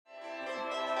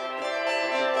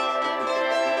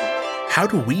How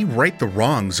do we right the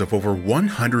wrongs of over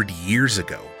 100 years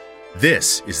ago?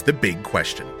 This is the big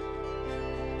question.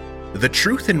 The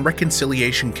Truth and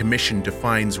Reconciliation Commission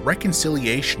defines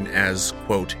reconciliation as,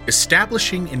 quote,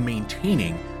 establishing and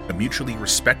maintaining a mutually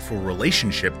respectful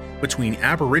relationship between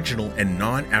Aboriginal and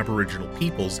non-Aboriginal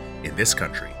peoples in this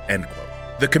country, end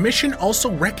quote. The Commission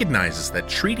also recognizes that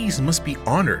treaties must be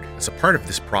honored as a part of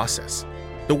this process.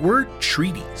 The word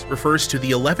treaties refers to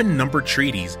the 11 numbered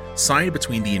treaties signed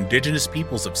between the Indigenous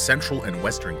peoples of Central and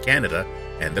Western Canada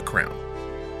and the Crown.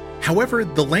 However,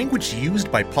 the language used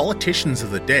by politicians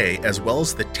of the day, as well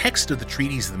as the text of the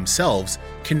treaties themselves,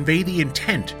 convey the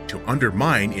intent to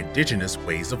undermine Indigenous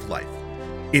ways of life.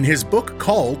 In his book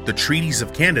called The Treaties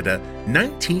of Canada,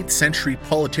 19th century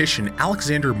politician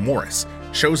Alexander Morris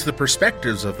shows the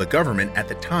perspectives of the government at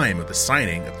the time of the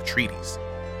signing of the treaties.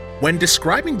 When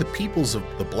describing the peoples of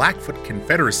the Blackfoot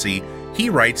Confederacy,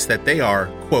 he writes that they are,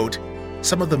 quote,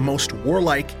 some of the most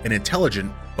warlike and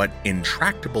intelligent but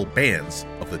intractable bands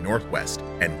of the Northwest,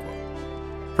 end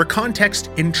quote. For context,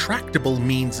 intractable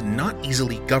means not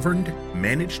easily governed,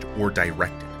 managed, or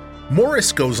directed.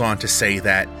 Morris goes on to say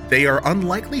that they are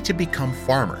unlikely to become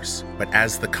farmers, but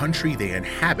as the country they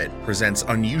inhabit presents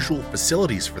unusual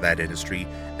facilities for that industry,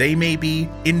 they may be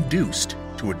induced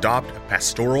to adopt a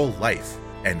pastoral life,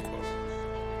 end quote.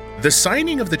 The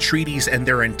signing of the treaties and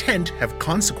their intent have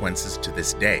consequences to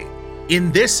this day.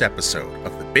 In this episode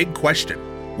of The Big Question,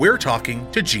 we're talking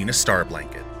to Gina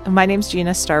Starblanket. My name's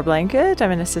Gina Starblanket. I'm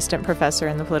an assistant professor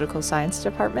in the political science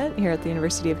department here at the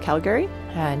University of Calgary.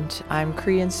 And I'm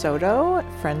Cree and Saulteaux,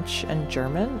 French and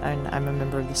German, and I'm a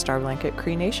member of the Starblanket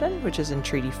Cree Nation, which is in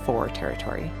Treaty 4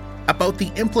 territory. About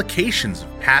the implications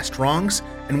of past wrongs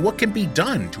and what can be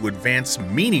done to advance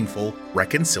meaningful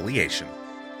reconciliation.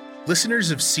 Listeners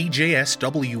of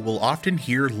CJSW will often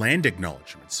hear land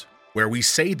acknowledgements, where we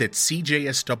say that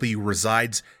CJSW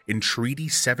resides in Treaty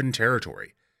 7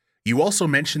 territory. You also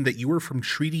mentioned that you were from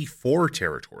Treaty 4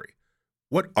 territory.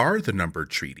 What are the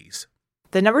numbered treaties?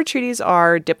 The numbered treaties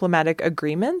are diplomatic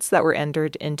agreements that were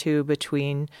entered into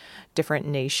between different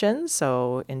nations,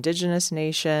 so Indigenous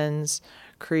nations,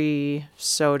 Cree,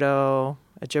 Saulteaux,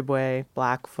 Ojibwe,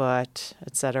 Blackfoot,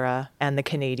 etc., and the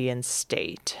Canadian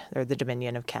state, or the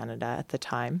Dominion of Canada at the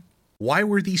time. Why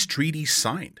were these treaties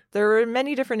signed? There were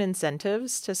many different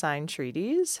incentives to sign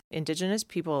treaties. Indigenous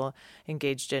people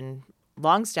engaged in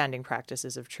long-standing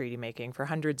practices of treaty making for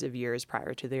hundreds of years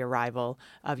prior to the arrival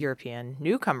of European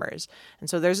newcomers. And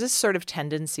so there's this sort of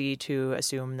tendency to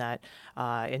assume that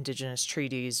Indigenous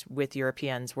treaties with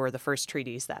Europeans were the first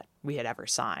treaties that we had ever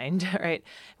signed, right?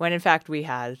 When in fact we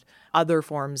had other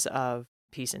forms of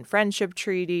peace and friendship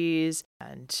treaties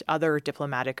and other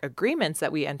diplomatic agreements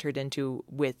that we entered into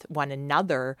with one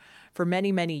another for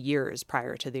many, many years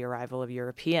prior to the arrival of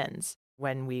Europeans.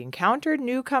 When we encountered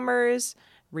newcomers,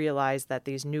 realized that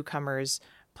these newcomers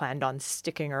planned on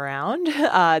sticking around,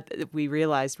 we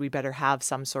realized we better have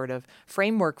some sort of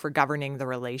framework for governing the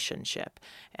relationship.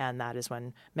 And that is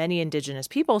when many Indigenous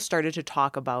people started to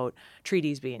talk about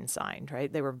treaties being signed,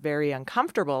 right? They were very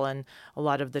uncomfortable, and a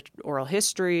lot of the oral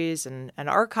histories and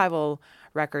archival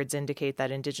records indicate that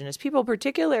Indigenous people,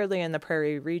 particularly in the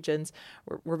prairie regions,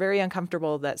 were very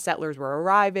uncomfortable that settlers were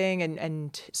arriving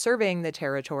and surveying the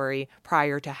territory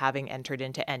prior to having entered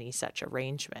into any such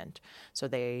arrangement. So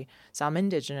some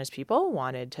Indigenous people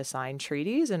wanted to sign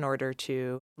treaties in order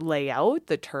to lay out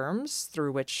the terms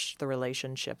through which the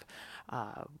relationship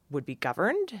would be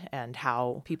governed and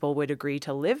how people would agree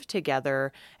to live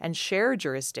together and share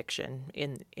jurisdiction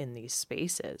in these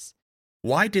spaces.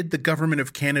 Why did the Government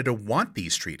of Canada want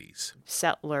these treaties?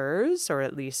 Settlers, or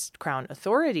at least Crown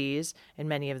authorities, in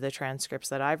many of the transcripts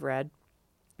that I've read,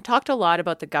 talked a lot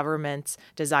about the government's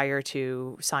desire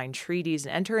to sign treaties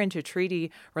and enter into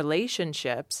treaty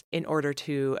relationships in order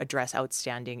to address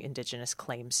outstanding Indigenous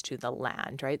claims to the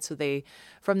land, right? So they,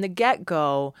 from the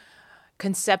get-go,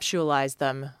 conceptualized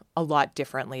them a lot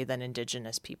differently than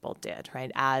Indigenous people did,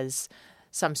 right? As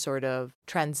some sort of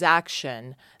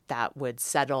transaction that would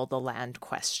settle the land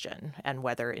question and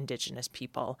whether Indigenous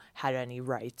people had any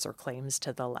rights or claims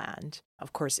to the land.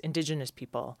 Of course, Indigenous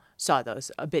people saw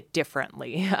those a bit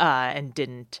differently and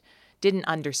didn't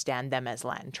understand them as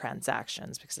land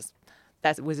transactions, because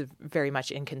that was very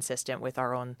much inconsistent with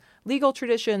our own legal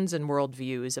traditions and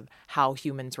worldviews of how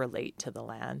humans relate to the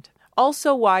land.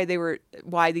 Also, why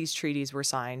these treaties were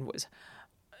signed was,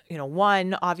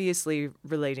 one, obviously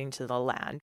relating to the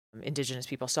land. Indigenous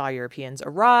people saw Europeans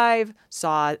arrive,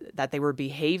 saw that they were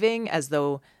behaving as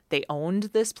though they owned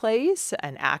this place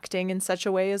and acting in such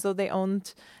a way as though they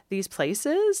owned these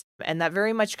places. And that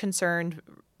very much concerned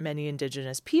many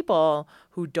Indigenous people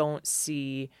who don't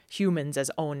see humans as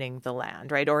owning the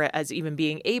land, right? Or as even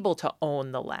being able to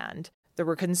own the land. There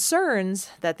were concerns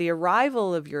that the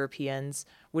arrival of Europeans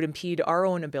would impede our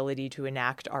own ability to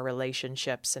enact our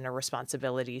relationships and our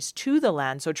responsibilities to the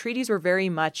land. So treaties were very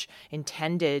much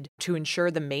intended to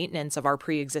ensure the maintenance of our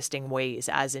pre-existing ways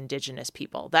as Indigenous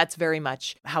people. That's very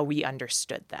much how we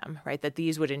understood them, right? That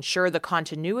these would ensure the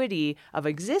continuity of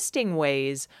existing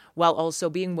ways while also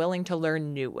being willing to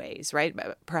learn new ways, right?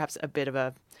 Perhaps a bit of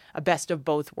a best of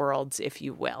both worlds, if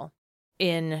you will,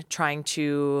 in trying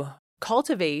to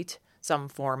cultivate some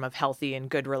form of healthy and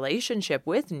good relationship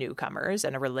with newcomers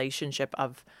and a relationship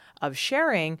of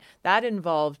sharing. That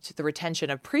involved the retention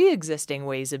of pre-existing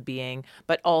ways of being,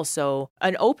 but also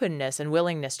an openness and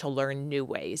willingness to learn new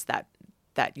ways that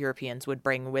Europeans would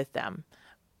bring with them.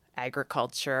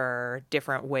 Agriculture,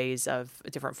 different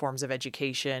forms of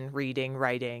education, reading,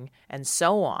 writing, and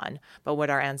so on. But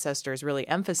what our ancestors really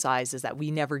emphasized is that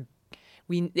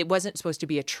it wasn't supposed to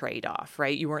be a trade-off,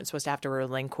 right? You weren't supposed to have to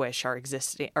relinquish our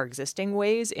existing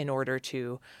ways in order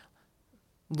to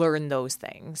learn those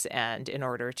things and in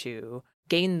order to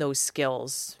gain those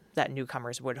skills that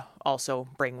newcomers would also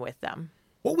bring with them.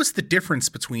 What was the difference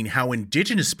between how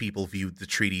Indigenous people viewed the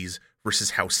treaties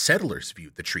versus how settlers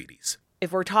viewed the treaties?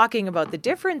 If we're talking about the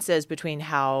differences between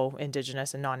how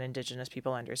Indigenous and non-Indigenous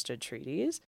people understood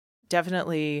treaties,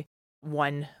 definitely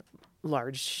one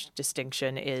large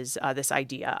distinction is this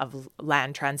idea of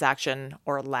land transaction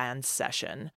or land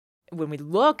cession. When we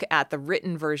look at the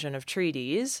written version of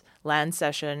treaties, land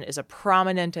cession is a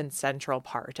prominent and central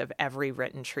part of every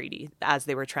written treaty as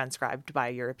they were transcribed by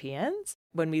Europeans.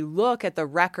 When we look at the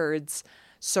records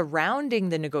surrounding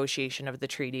the negotiation of the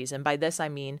treaties, and by this I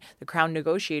mean the Crown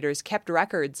negotiators kept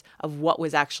records of what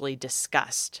was actually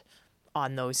discussed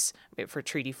on those for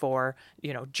Treaty 4,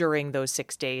 during those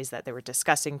 6 days that they were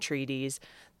discussing treaties.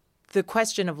 The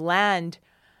question of land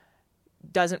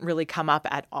doesn't really come up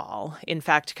at all. In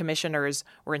fact, commissioners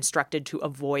were instructed to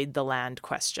avoid the land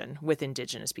question with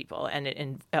Indigenous people,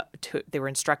 and they were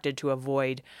instructed to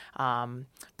avoid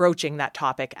broaching that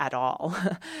topic at all.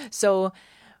 So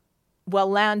while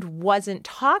land wasn't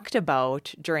talked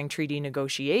about during treaty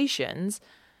negotiations,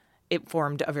 it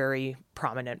formed a very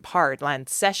prominent part. Land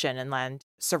cession and land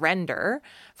surrender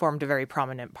formed a very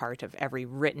prominent part of every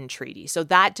written treaty. So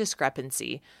that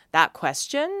discrepancy, that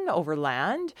question over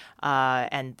land,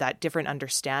 and that different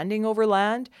understanding over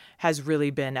land has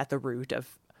really been at the root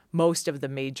of most of the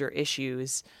major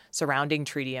issues surrounding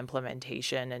treaty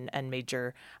implementation and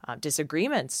major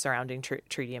disagreements surrounding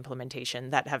treaty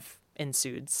implementation that have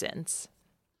ensued since.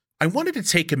 I wanted to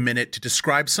take a minute to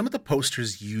describe some of the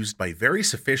posters used by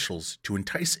various officials to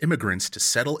entice immigrants to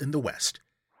settle in the West.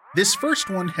 This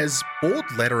first one has bold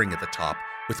lettering at the top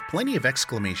with plenty of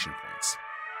exclamation points.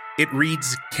 It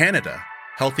reads, Canada,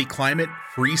 healthy climate,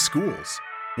 free schools.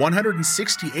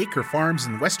 160-acre farms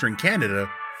in Western Canada,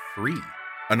 free.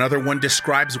 Another one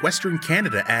describes Western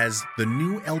Canada as the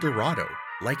new El Dorado,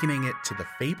 likening it to the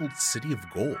fabled city of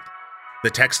gold. The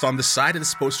text on the side of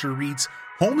this poster reads,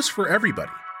 homes for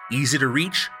everybody. Easy to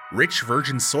reach, rich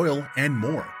virgin soil, and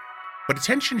more. But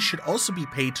attention should also be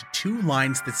paid to 2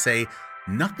 lines that say,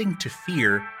 nothing to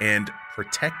fear and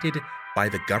protected by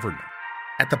the government.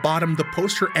 At the bottom, the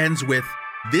poster ends with,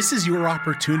 this is your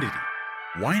opportunity.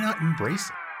 Why not embrace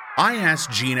it? I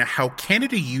asked Gina how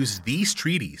Canada used these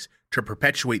treaties to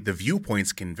perpetuate the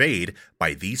viewpoints conveyed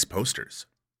by these posters.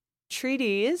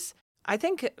 Treaties, I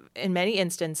think in many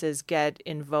instances, get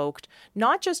invoked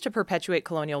not just to perpetuate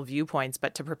colonial viewpoints,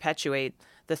 but to perpetuate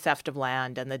the theft of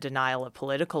land and the denial of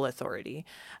political authority.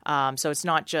 So it's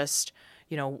not just,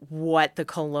 what the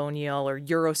colonial or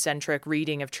Eurocentric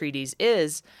reading of treaties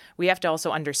is. We have to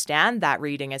also understand that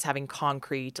reading as having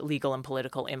concrete legal and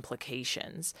political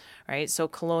implications, right? So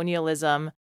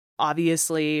colonialism,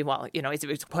 obviously,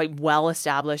 it's quite well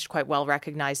established, quite well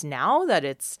recognized now that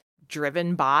it's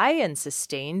driven by and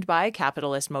sustained by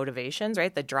capitalist motivations,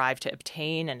 right? The drive to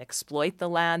obtain and exploit the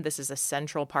land. This is a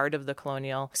central part of the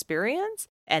colonial experience.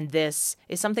 And this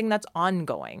is something that's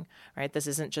ongoing, right? This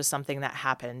isn't just something that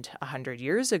happened 100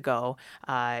 years ago.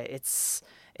 It's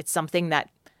something that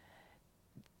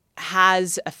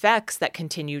has effects that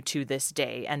continue to this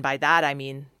day. And by that, I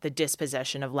mean the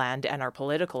dispossession of land and our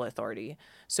political authority.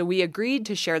 So we agreed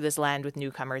to share this land with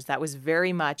newcomers. That was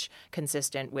very much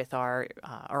consistent with our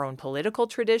own political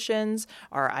traditions,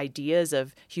 our ideas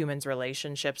of humans'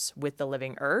 relationships with the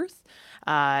living earth.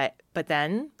 But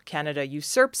then Canada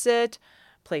usurps it,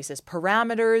 places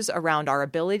parameters around our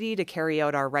ability to carry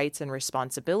out our rights and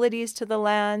responsibilities to the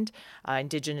land.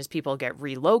 Indigenous people get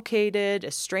relocated,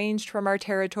 estranged from our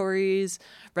territories,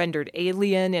 rendered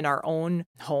alien in our own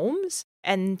homes.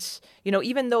 And,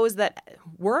 even those that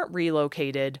weren't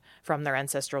relocated from their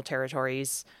ancestral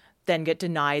territories then get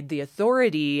denied the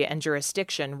authority and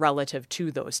jurisdiction relative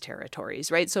to those territories,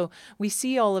 right? So we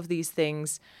see all of these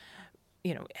things,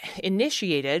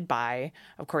 initiated by,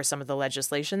 of course, some of the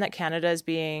legislation that Canada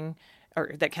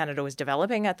was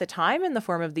developing at the time in the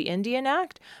form of the Indian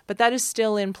Act, but that is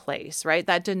still in place, right?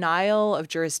 That denial of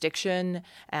jurisdiction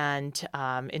and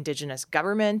Indigenous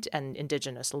government and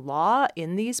Indigenous law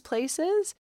in these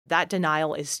places, that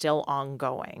denial is still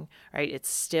ongoing, right? It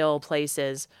still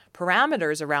places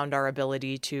parameters around our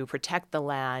ability to protect the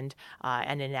land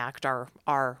and enact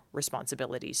our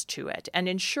responsibilities to it and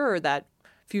ensure that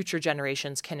future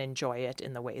generations can enjoy it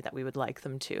in the way that we would like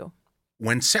them to.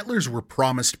 When settlers were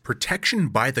promised protection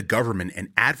by the government and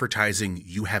advertising,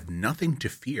 "You have nothing to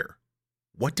fear,"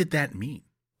 what did that mean?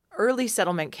 Early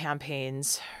settlement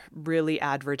campaigns really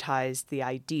advertised the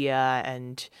idea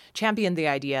and championed the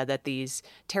idea that these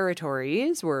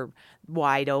territories were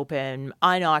wide open,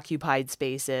 unoccupied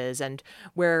spaces, and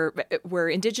where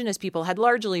Indigenous people had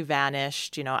largely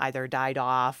vanished, either died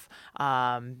off,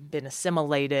 been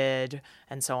assimilated,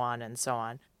 and so on and so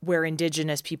on. Where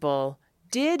Indigenous people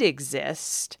did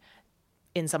exist,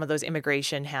 in some of those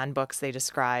immigration handbooks, they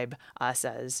describe us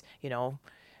as,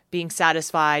 being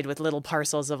satisfied with little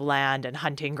parcels of land and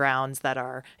hunting grounds that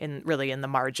are in the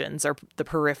margins or the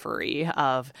periphery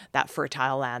of that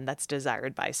fertile land that's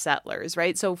desired by settlers,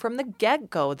 right? So from the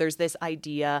get-go, there's this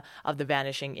idea of the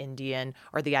vanishing Indian,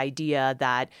 or the idea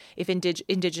that if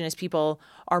Indigenous people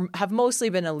have mostly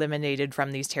been eliminated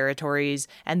from these territories,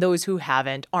 and those who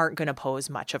haven't aren't going to pose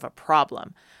much of a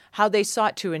problem. How they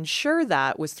sought to ensure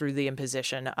that was through the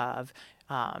imposition of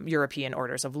European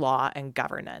orders of law and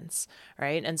governance,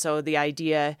 right? And so the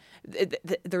idea,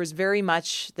 there was very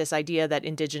much this idea that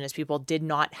Indigenous people did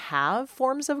not have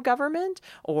forms of government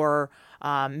or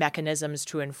mechanisms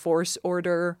to enforce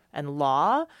order and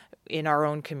law in our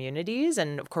own communities.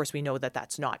 And of course, we know that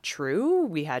that's not true.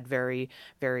 We had very,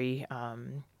 very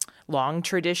long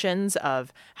traditions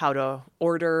of how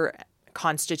to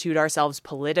constitute ourselves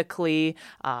politically,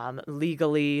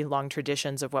 legally, long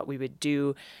traditions of what we would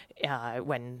do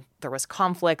when there was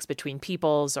conflicts between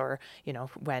peoples, or,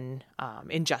 when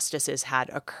injustices had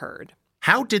occurred.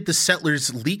 How did the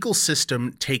settlers' legal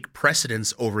system take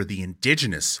precedence over the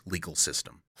Indigenous legal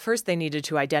system? First, they needed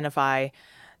to identify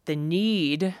the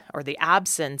need or the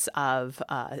absence of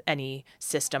any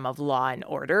system of law and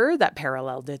order that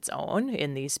paralleled its own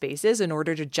in these spaces in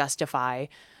order to justify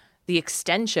the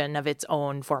extension of its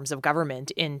own forms of government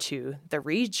into the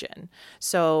region.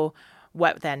 So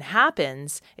what then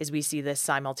happens is we see this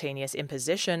simultaneous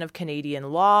imposition of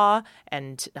Canadian law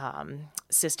and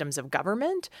systems of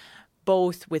government,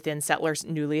 both within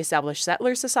newly established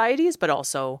settler societies, but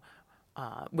also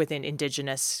within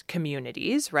Indigenous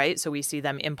communities, right? So we see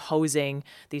them imposing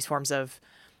these forms of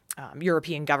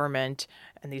European government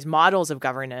and these models of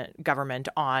government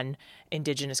on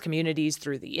Indigenous communities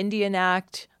through the Indian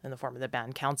Act in the form of the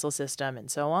Band Council system and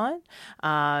so on.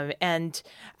 And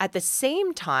at the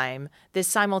same time, this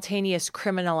simultaneous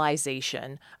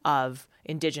criminalization of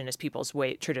Indigenous people's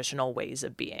traditional ways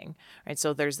of being, right?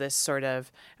 So there's this sort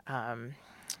of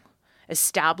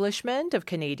establishment of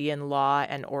Canadian law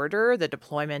and order, the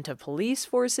deployment of police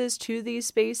forces to these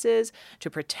spaces to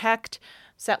protect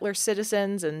settler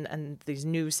citizens and these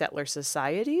new settler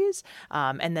societies,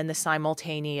 and then the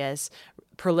simultaneous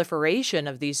proliferation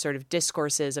of these sort of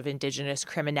discourses of Indigenous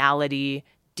criminality,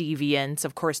 deviance.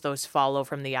 Of course, those follow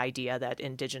from the idea that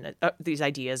these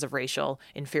ideas of racial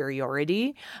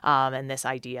inferiority, and this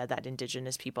idea that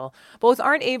Indigenous people both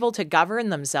aren't able to govern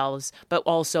themselves, but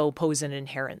also pose an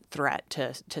inherent threat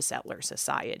to settler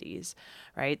societies,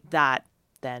 right? That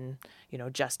then,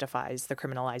 justifies the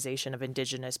criminalization of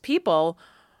Indigenous people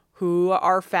who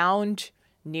are found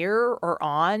near or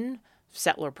on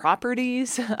settler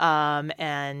properties,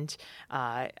 and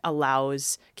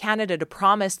allows Canada to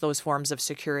promise those forms of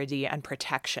security and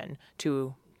protection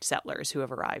to settlers who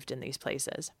have arrived in these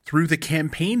places. Through the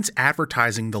campaigns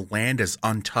advertising the land as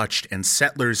untouched and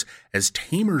settlers as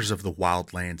tamers of the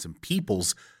wildlands and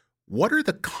peoples, what are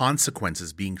the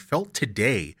consequences being felt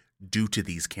today due to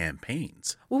these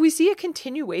campaigns? Well, we see a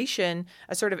continuation,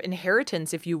 a sort of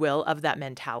inheritance, if you will, of that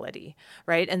mentality,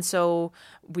 right? And so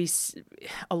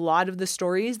a lot of the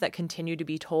stories that continue to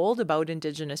be told about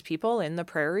Indigenous people in the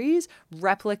prairies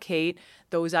replicate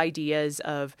those ideas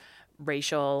of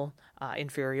racial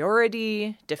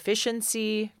inferiority,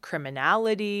 deficiency,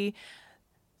 criminality.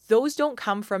 Those don't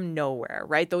come from nowhere,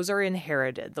 right? Those are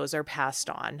inherited. Those are passed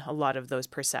on, a lot of those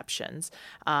perceptions.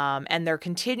 And they're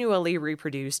continually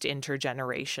reproduced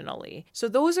intergenerationally. So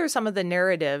those are some of the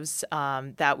narratives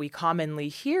that we commonly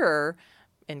hear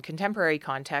in contemporary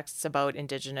contexts about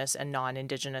Indigenous and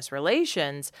non-Indigenous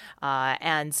relations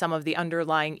and some of the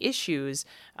underlying issues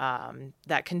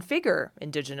that configure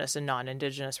Indigenous and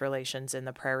non-Indigenous relations in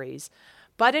the prairies.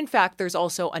 But in fact, there's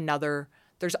also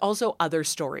other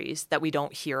stories that we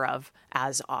don't hear of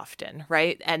as often,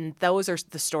 right? And those are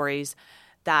the stories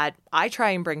that I try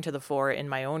and bring to the fore in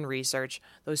my own research,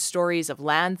 those stories of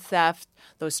land theft,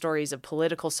 those stories of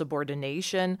political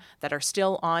subordination that are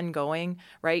still ongoing,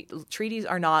 right? Treaties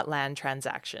are not land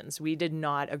transactions. We did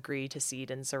not agree to cede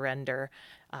and surrender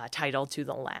title to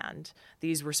the land.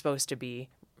 These were supposed to be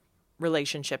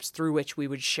relationships through which we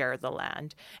would share the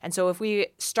land. And so if we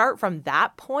start from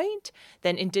that point,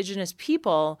 then Indigenous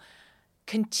people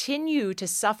continue to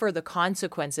suffer the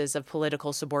consequences of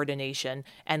political subordination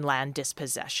and land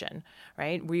dispossession,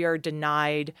 right? We are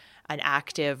denied an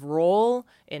active role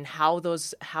in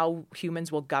how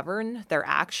humans will govern their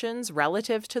actions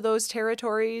relative to those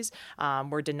territories.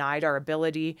 We're denied our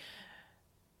ability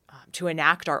to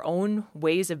enact our own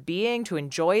ways of being, to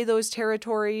enjoy those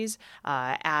territories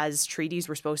as treaties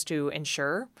were supposed to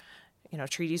ensure.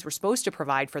 Treaties were supposed to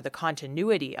provide for the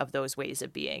continuity of those ways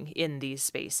of being in these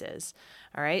spaces.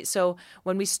 All right. So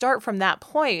when we start from that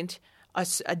point,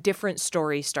 a different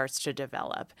story starts to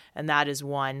develop. And that is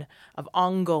one of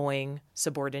ongoing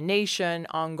subordination,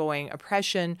 ongoing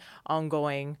oppression,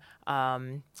 ongoing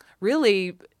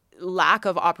really lack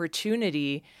of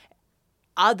opportunity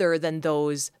other than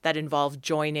those that involve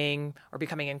joining or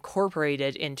becoming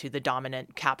incorporated into the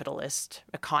dominant capitalist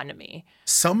economy.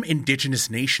 Some Indigenous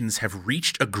nations have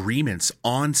reached agreements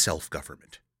on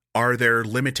self-government. Are there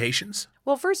limitations?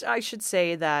 Well, first, I should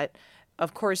say that,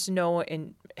 of course, not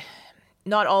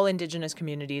all Indigenous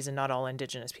communities and not all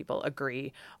Indigenous people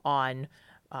agree on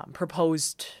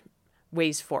proposed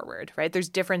ways forward, right? There's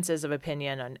differences of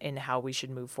opinion in how we should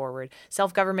move forward.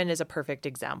 Self-government is a perfect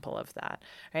example of that,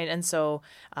 right? And so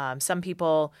some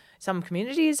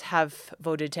communities have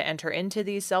voted to enter into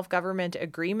these self-government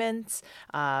agreements,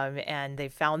 and they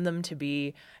found them to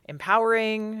be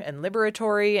empowering and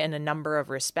liberatory in a number of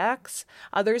respects.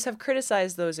 Others have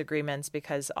criticized those agreements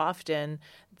because often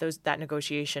that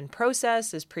negotiation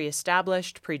process is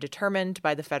pre-established, predetermined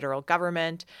by the federal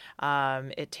government.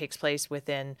 It takes place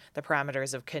within the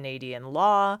parameters of Canadian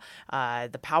law.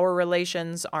 The power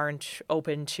relations aren't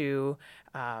open to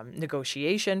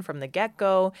negotiation from the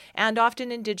get-go. And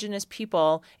often Indigenous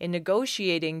people, in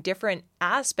negotiating different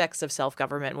aspects of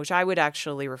self-government, which I would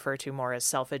actually refer to more as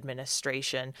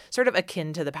self-administration, sort of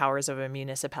akin to the powers of a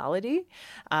municipality,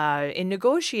 in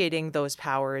negotiating those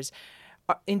powers,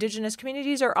 Indigenous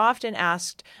communities are often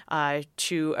asked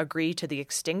to agree to the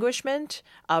extinguishment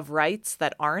of rights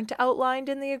that aren't outlined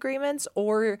in the agreements,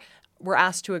 or we're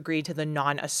asked to agree to the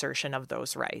non-assertion of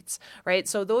those rights, right?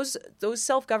 So those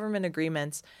self-government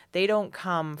agreements, they don't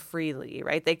come freely,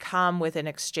 right? They come with an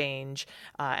exchange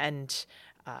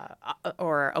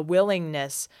or a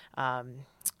willingness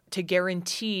to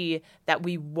guarantee that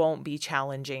we won't be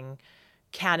challenging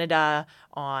Canada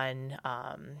on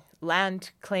land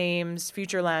claims,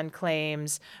 future land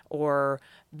claims, or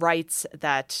rights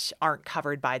that aren't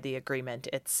covered by the agreement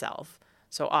itself.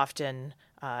 So often,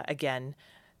 again,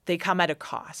 they come at a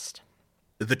cost.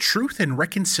 The Truth and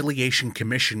Reconciliation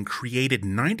Commission created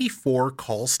 94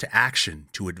 calls to action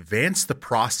to advance the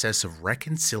process of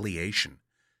reconciliation.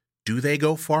 Do they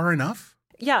go far enough?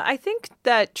 Yeah, I think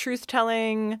that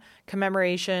truth-telling,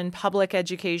 commemoration, public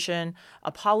education,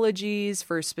 apologies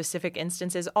for specific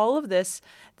instances, all of this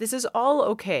is all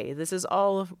okay. This is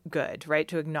all good, right,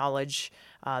 to acknowledge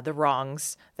the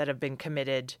wrongs that have been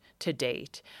committed to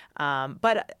date.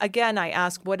 But again, I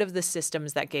ask, what of the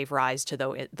systems that gave rise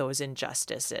to those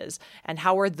injustices, and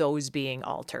how are those being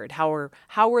altered? How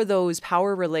are those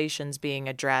power relations being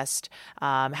addressed?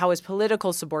 How is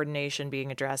political subordination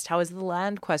being addressed? How is the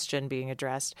land question being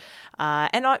addressed?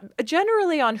 And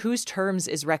generally, on whose terms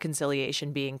is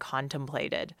reconciliation being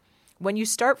contemplated? When you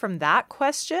start from that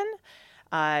question,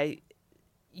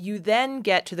 you then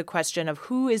get to the question of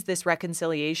who is this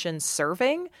reconciliation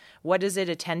serving? What is it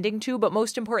attending to? But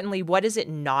most importantly, what is it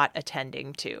not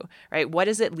attending to, right? What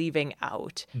is it leaving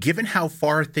out? Given how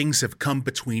far things have come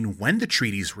between when the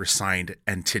treaties were signed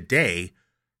and today,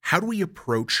 how do we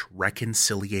approach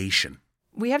reconciliation?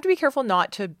 we have to be careful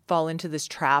not to fall into this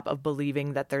trap of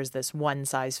believing that there's this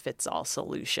one-size-fits-all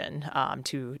solution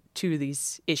to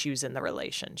these issues in the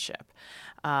relationship.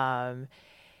 And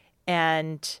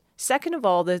second of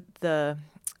all, the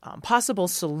possible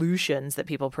solutions that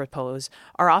people propose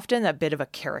are often a bit of a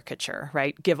caricature,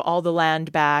 right? Give all the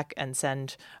land back and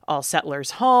send all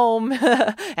settlers home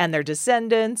and their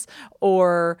descendants,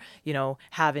 or,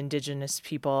 have Indigenous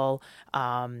people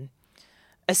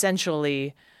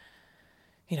essentially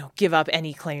give up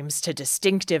any claims to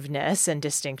distinctiveness and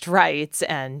distinct rights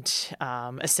and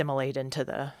assimilate into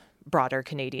the broader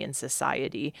Canadian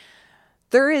society.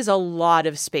 There is a lot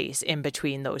of space in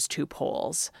between those two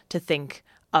poles to think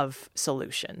of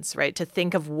solutions, right? To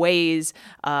think of ways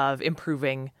of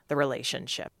improving the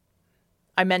relationship.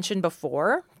 I mentioned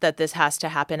before that this has to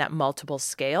happen at multiple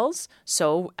scales.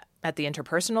 So at the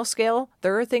interpersonal scale,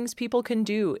 there are things people can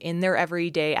do in their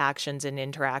everyday actions and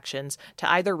interactions to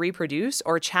either reproduce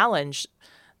or challenge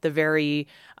the very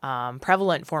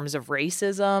prevalent forms of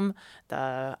racism,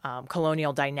 the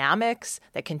colonial dynamics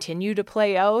that continue to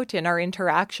play out in our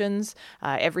interactions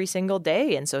every single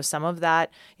day. And so some of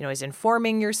that, is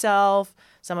informing yourself.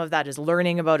 Some of that is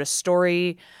learning about a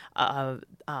story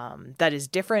that is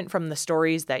different from the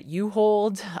stories that you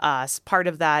hold. Part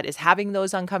of that is having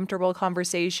those uncomfortable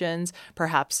conversations,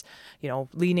 perhaps,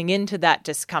 leaning into that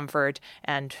discomfort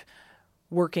and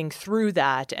working through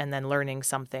that and then learning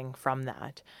something from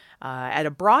that. At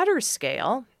a broader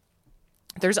scale,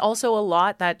 there's also a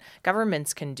lot that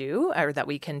governments can do, or that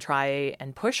we can try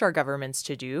and push our governments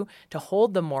to do, to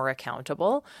hold them more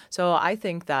accountable. So I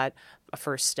think that a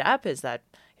first step is that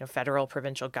federal,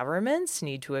 provincial governments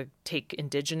need to take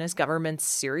Indigenous governments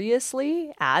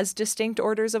seriously as distinct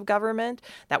orders of government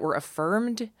that were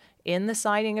affirmed in the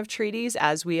signing of treaties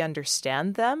as we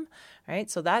understand them, right?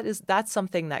 So that's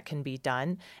something that can be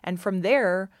done. And from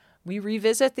there, we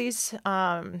revisit these,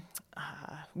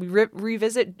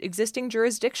 revisit existing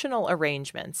jurisdictional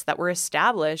arrangements that were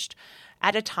established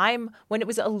at a time when it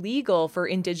was illegal for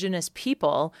Indigenous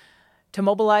people to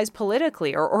mobilize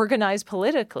politically or organize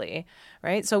politically,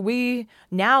 right? So we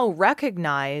now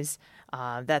recognize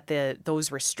that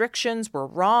those restrictions were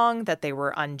wrong, that they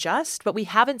were unjust, but we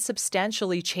haven't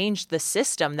substantially changed the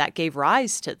system that gave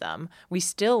rise to them. We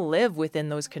still live within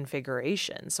those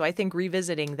configurations. So I think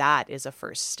revisiting that is a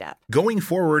first step. Going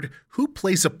forward, who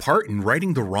plays a part in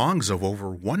righting the wrongs of over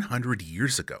 100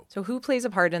 years ago? So who plays a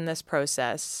part in this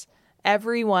process?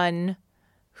 Everyone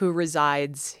who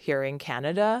resides here in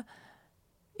Canada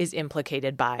is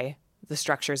implicated by the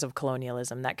structures of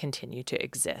colonialism that continue to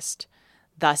exist.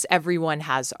 Thus, everyone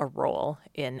has a role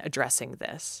in addressing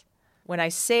this. When I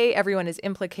say everyone is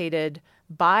implicated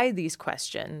by these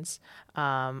questions,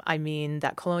 I mean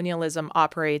that colonialism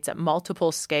operates at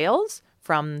multiple scales,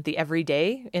 from the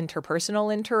everyday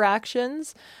interpersonal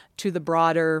interactions to the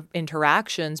broader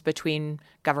interactions between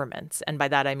governments. And by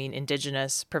that, I mean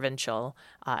Indigenous, provincial,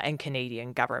 and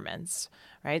Canadian governments,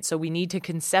 right? So we need to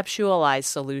conceptualize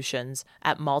solutions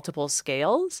at multiple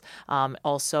scales,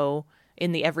 also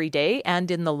in the everyday and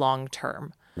in the long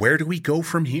term. Where do we go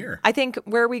from here? I think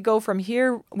where we go from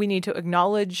here, we need to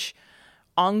acknowledge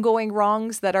ongoing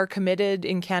wrongs that are committed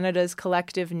in Canada's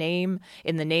collective name,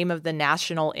 in the name of the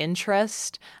national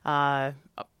interest.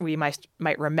 We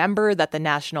might remember that the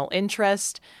national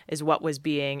interest is what was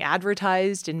being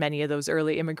advertised in many of those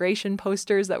early immigration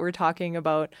posters that we're talking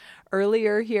about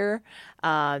earlier here,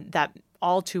 that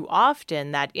all too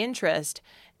often that interest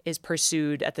is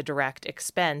pursued at the direct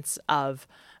expense of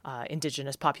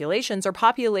Indigenous populations, or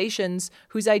populations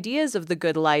whose ideas of the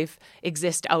good life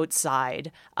exist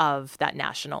outside of that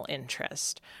national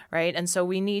interest, right? And so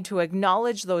we need to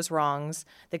acknowledge those wrongs,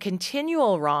 the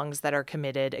continual wrongs that are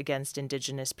committed against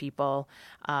Indigenous people,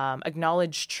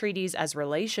 acknowledge treaties as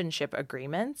relationship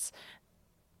agreements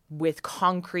with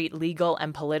concrete legal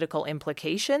and political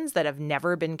implications that have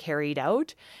never been carried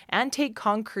out, and take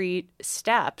concrete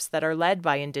steps that are led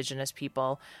by Indigenous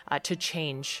people to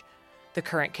change the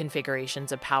current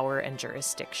configurations of power and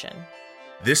jurisdiction.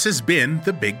 This has been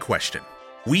The Big Question.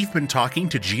 We've been talking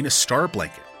to Gina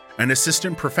Starblanket, an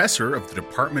assistant professor of the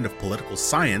Department of Political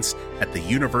Science at the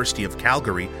University of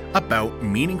Calgary, about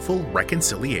meaningful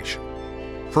reconciliation.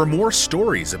 For more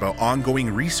stories about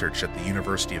ongoing research at the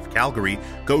University of Calgary,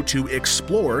 go to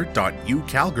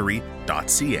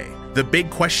explore.ucalgary.ca. The Big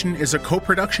Question is a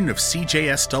co-production of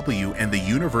CJSW and the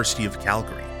University of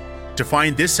Calgary. To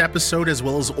find this episode as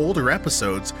well as older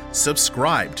episodes,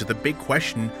 subscribe to The Big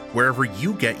Question wherever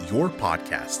you get your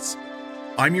podcasts.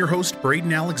 I'm your host,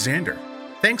 Braden Alexander.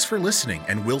 Thanks for listening,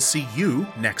 and we'll see you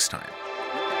next time.